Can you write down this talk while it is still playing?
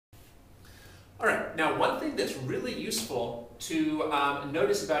All right, now one thing that's really useful to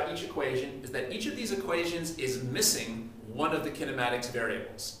notice about each equation is that each of these equations is missing one of the kinematics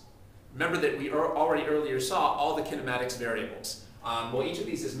variables. Remember that we already earlier saw all the kinematics variables. Well, each of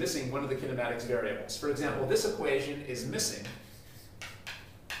these is missing one of the kinematics variables. For example, this equation is missing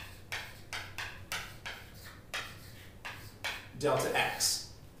delta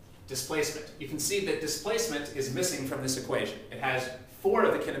x, displacement. You can see that displacement is missing from this equation. It has 4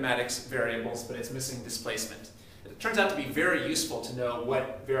 of the kinematics variables, but it's missing displacement. It turns out to be very useful to know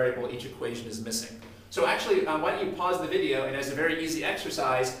what variable each equation is missing. So actually, why don't you pause the video, and as a very easy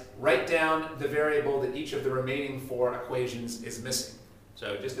exercise, write down the variable that each of the remaining 4 equations is missing.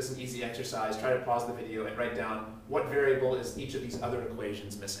 So just as an easy exercise, try to pause the video and write down what variable is each of these other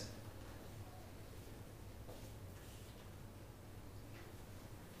equations missing.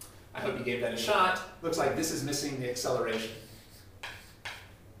 I hope you gave that a shot. Looks like this is missing the acceleration.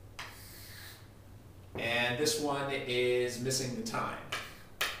 And this one is missing the time.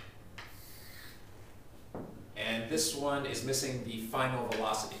 And this one is missing the final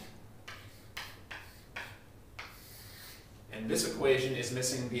velocity. And this equation is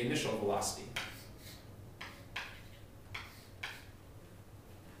missing the initial velocity.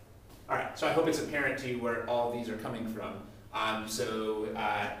 All right, so I hope it's apparent to you where all of these are coming from.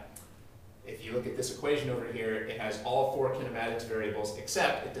 If you look at this equation over here, it has all 4 kinematics variables,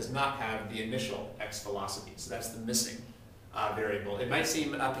 except it does not have the initial x velocity. So that's the missing variable. It might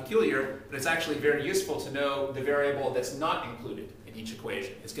seem peculiar, but it's actually very useful to know the variable that's not included in each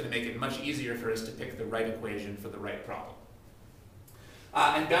equation. It's going to make it much easier for us to pick the right equation for the right problem.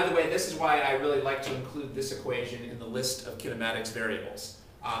 And by the way, this is why I really like to include this equation in the list of kinematics variables.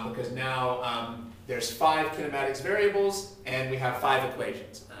 Because now there's 5 kinematics variables, and we have 5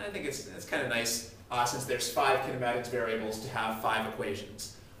 equations. I think it's kind of nice, since there's 5 kinematics variables, to have 5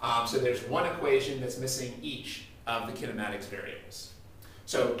 equations. So there's one equation that's missing each of the kinematics variables.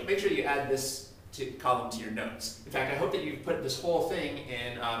 So make sure you add this column to your notes. In fact, I hope that you've put this whole thing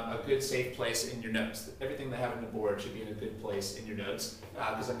in a good, safe place in your notes. Everything that I have on the board should be in a good place in your notes,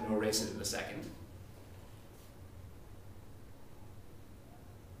 because I'm going to erase it in a second.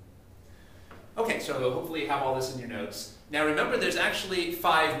 Okay, so hopefully you have all this in your notes. Now remember, there's actually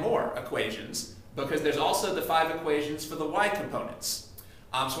 5 more equations, because there's also the 5 equations for the y components.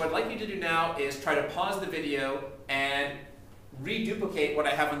 So what I'd like you to do now is try to pause the video and reduplicate what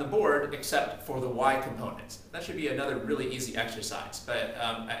I have on the board, except for the y components. That should be another really easy exercise, but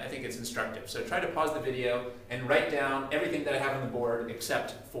I think it's instructive. So try to pause the video and write down everything that I have on the board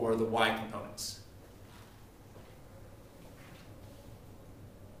except for the y components.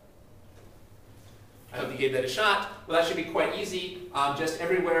 I hope you gave that a shot. Well, that should be quite easy. Just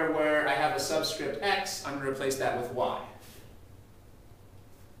everywhere where I have a subscript x, I'm going to replace that with y.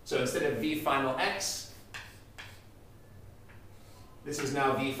 So instead of v final x, this is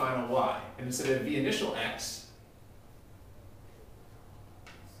now v final y. And instead of v initial x,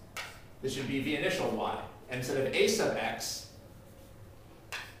 this should be v initial y. And instead of a sub x,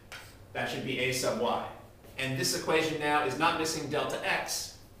 that should be a sub y. And this equation now is not missing delta x,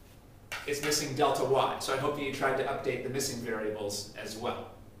 it's missing delta y. So I hope that you tried to update the missing variables as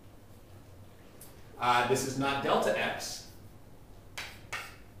well. This is not delta x,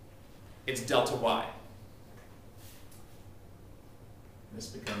 it's delta y. This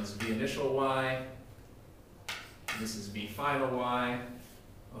becomes v initial y. This is v final y.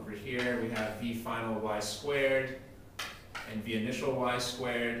 Over here we have v final y squared, and v initial y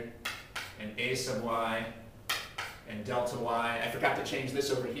squared, and a sub y, and delta y. I forgot to change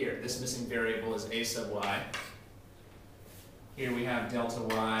this over here. This missing variable is a sub y. Here we have delta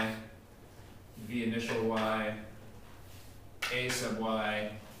y, v initial y, a sub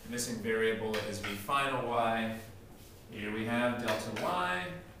y. The missing variable is v final y. Here we have delta y,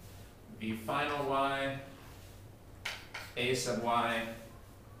 v final y, a sub y,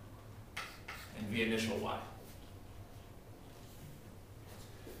 and v initial y.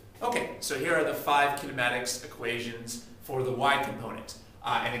 Okay, so here are the 5 kinematics equations for the y component.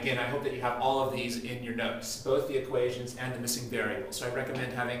 And again, I hope that you have all of these in your notes, both the equations and the missing variables. So I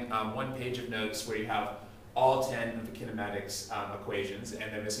recommend having 1 page of notes where you have all 10 of the kinematics equations and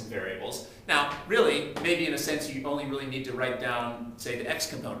their missing variables. Now, really, maybe in a sense, you only really need to write down, say, the x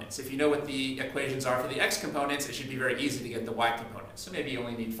components. If you know what the equations are for the x components, it should be very easy to get the y components. So maybe you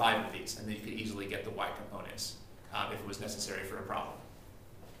only need 5 of these, and then you could easily get the y components if it was necessary for a problem.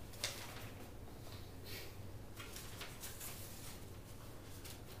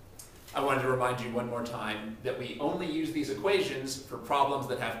 I wanted to remind you one more time that we only use these equations for problems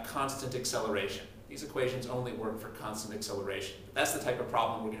that have constant acceleration. These equations only work for constant acceleration. That's the type of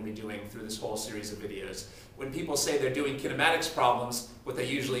problem we're going to be doing through this whole series of videos. When people say they're doing kinematics problems, what they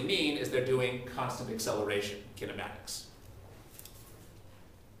usually mean is they're doing constant acceleration kinematics.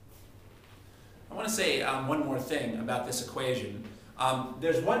 I want to say one more thing about this equation.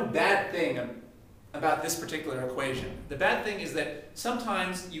 There's one bad thing about this particular equation. The bad thing is that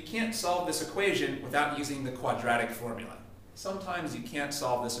sometimes you can't solve this equation without using the quadratic formula. Sometimes you can't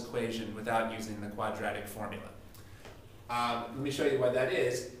solve this equation without using the quadratic formula. Let me show you what that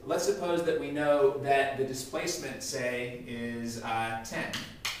is. Let's suppose that we know that the displacement, say, is 10.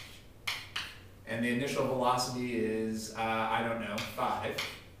 And the initial velocity is, I don't know, 5.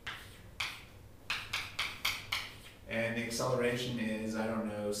 And the acceleration is, I don't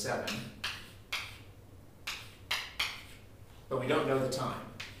know, 7. But we don't know the time.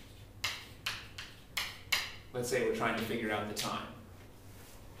 Let's say we're trying to figure out the time.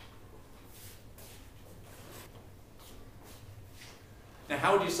 Now,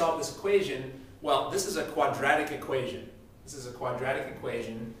 how would you solve this equation? Well, this is a quadratic equation. This is a quadratic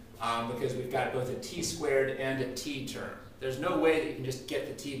equation because we've got both a t squared and a t term. There's no way that you can just get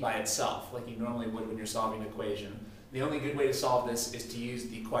the t by itself like you normally would when you're solving an equation. The only good way to solve this is to use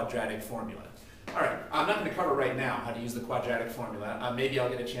the quadratic formula. All right, I'm not going to cover right now how to use the quadratic formula. Maybe I'll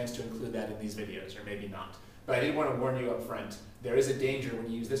get a chance to include that in these videos, or maybe not. But I did want to warn you up front. There is a danger when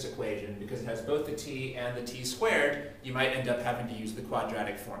you use this equation because it has both the t and the t squared. You might end up having to use the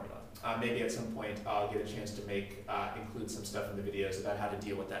quadratic formula. Maybe at some point I'll get a chance to include some stuff in the videos about how to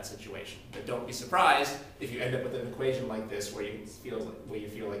deal with that situation. But don't be surprised if you end up with an equation like this where you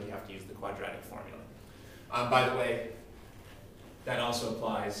feel like you have to use the quadratic formula. By the way, that also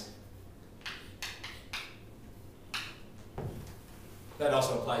applies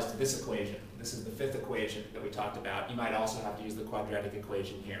to this equation. This is the fifth equation that we talked about. You might also have to use the quadratic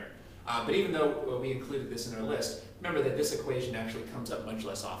equation here. But even though we included this in our list, remember that this equation actually comes up much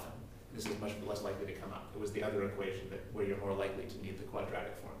less often. This is much less likely to come up. It was the other equation where you're more likely to need the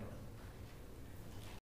quadratic formula.